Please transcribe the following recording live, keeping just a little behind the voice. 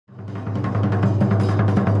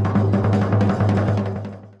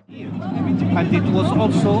and it was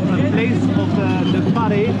also a place of the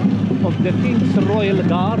parade of the King's Royal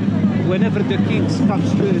Guard. Whenever the king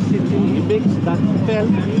comes to a city, he makes that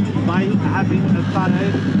film by having a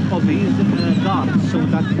parade of his guard, so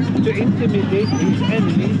that to intimidate his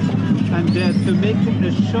enemies and to make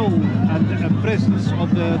a show and a presence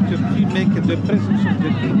of to make the presence of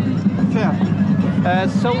the king fair.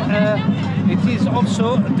 It is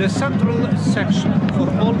also the central section for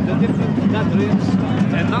all the different gatherings,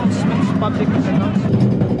 announcements, public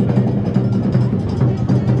announcements.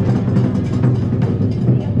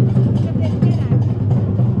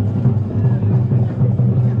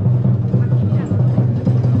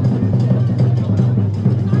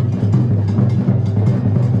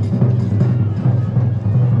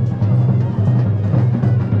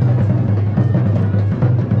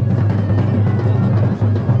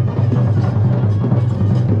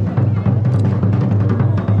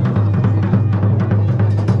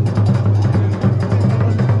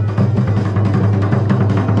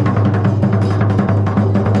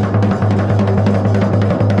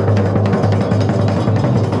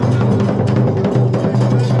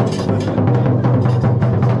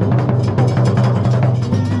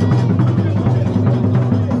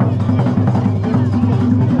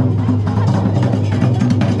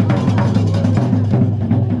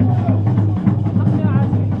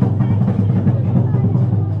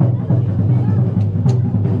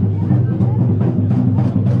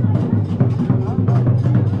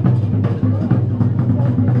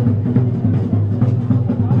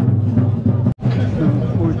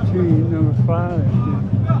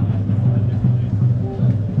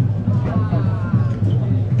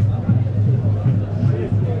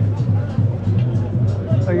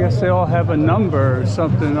 I guess they all have a number or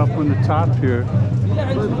something up on the top here.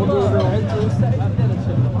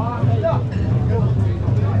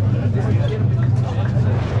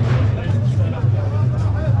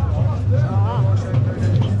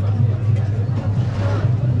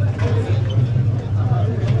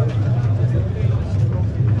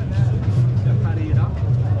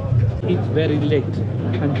 Eat very late,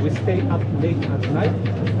 and we stay up late at night.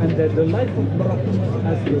 And the life of Morocco,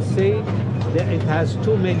 as they say, it has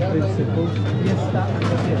two main principles: fiesta and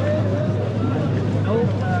siesta. No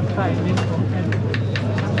timing for anything.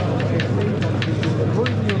 They say that it will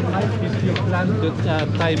ruin your life if you plan the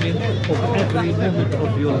timing of every moment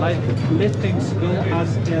of your life. Let things go as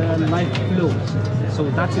life flows. So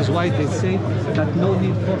that is why they say that no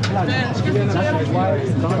need for planning. That is why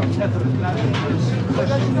don't ever plan.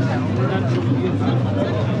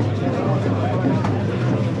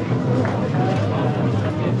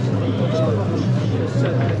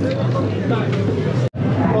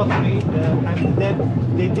 Pottery, and then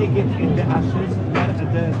they dig it in the ashes.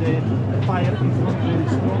 The fire is not very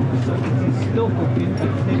strong, so it is slow cooking.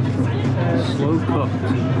 It takes Slow cooked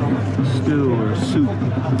stew or soup.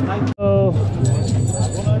 Oh.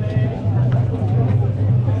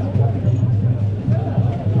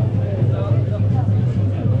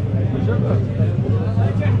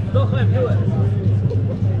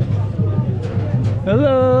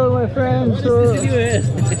 Hello, my friends.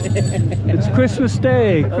 It's Christmas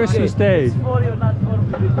Day. Christmas Day. It's for you, not for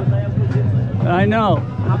me, because I am with you. I know.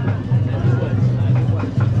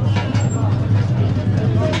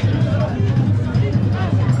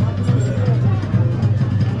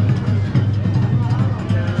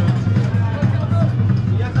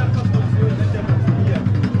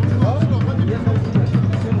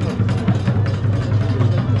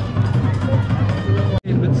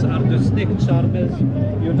 Are the snake charmers.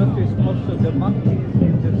 You notice also the monkeys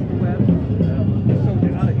in the square. So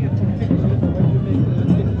they are here to pictures. When you make a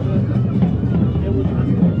picture, they will ask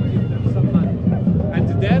you to give them some money. And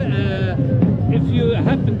there, if you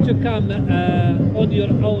happen to come on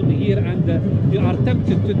your own here and you are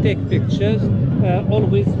tempted to take pictures,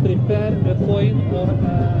 always prepare a coin or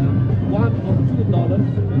 $1 or $2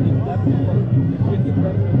 to give them, because you give them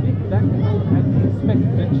a big banknote and expect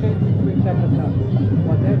the change whichever time.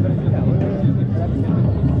 Whatever you have, you give them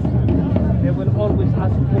everything. They will always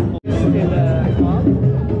ask for more. Still hard.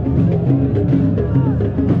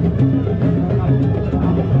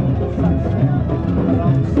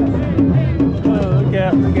 Oh, look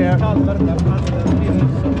out, look out.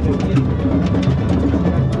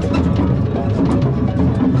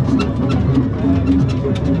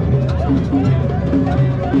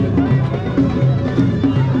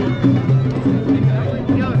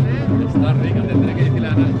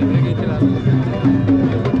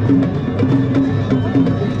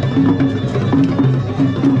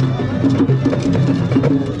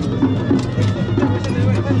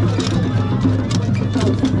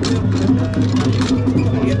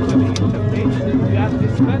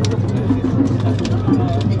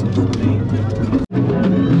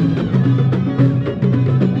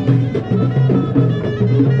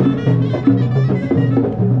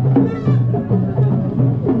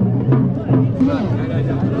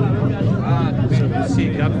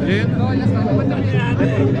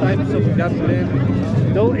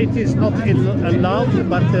 Muslim. Though it is not allowed,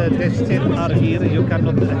 but they still are here. You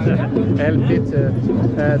cannot help it.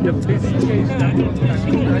 The fish chase them.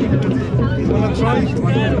 Wanna try?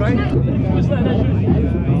 Wanna try?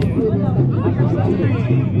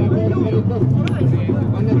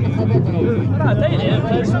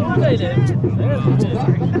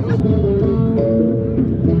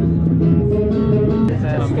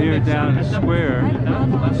 I'm here down the square,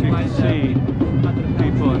 as you can see,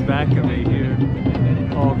 people in back of me here,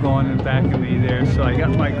 all going in back of me there. So I got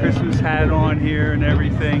my Christmas hat on here and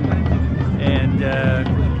everything, and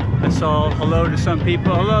I saw hello to some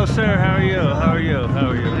people. Hello, sir. How are you? How are you? How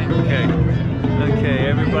are you? Okay. Okay.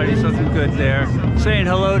 Everybody's looking good there. Saying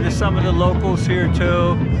hello to some of the locals here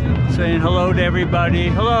too. Saying hello to everybody.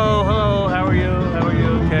 Hello. Hello. How are you? How are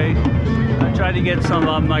you? Okay. I tried to get some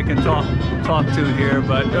of them I can talk to here,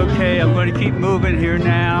 but okay. I'm going to keep moving here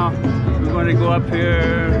now. We're going to go up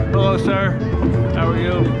here. Hello, sir. How are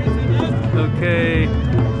you? Okay.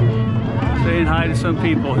 Saying hi to some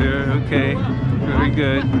people here. Okay. Very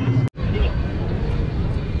good.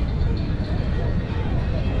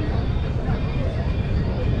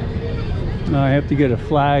 Now I have to get a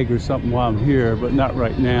flag or something while I'm here, but not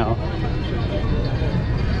right now.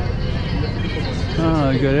 Oh,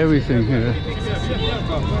 I got everything here.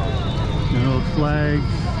 You know,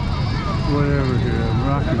 flags, whatever here.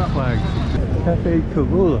 Moroccan flags. Cafe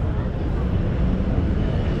Kabula.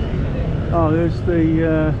 Oh, there's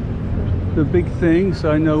the big thing,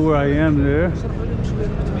 so I know where I am there.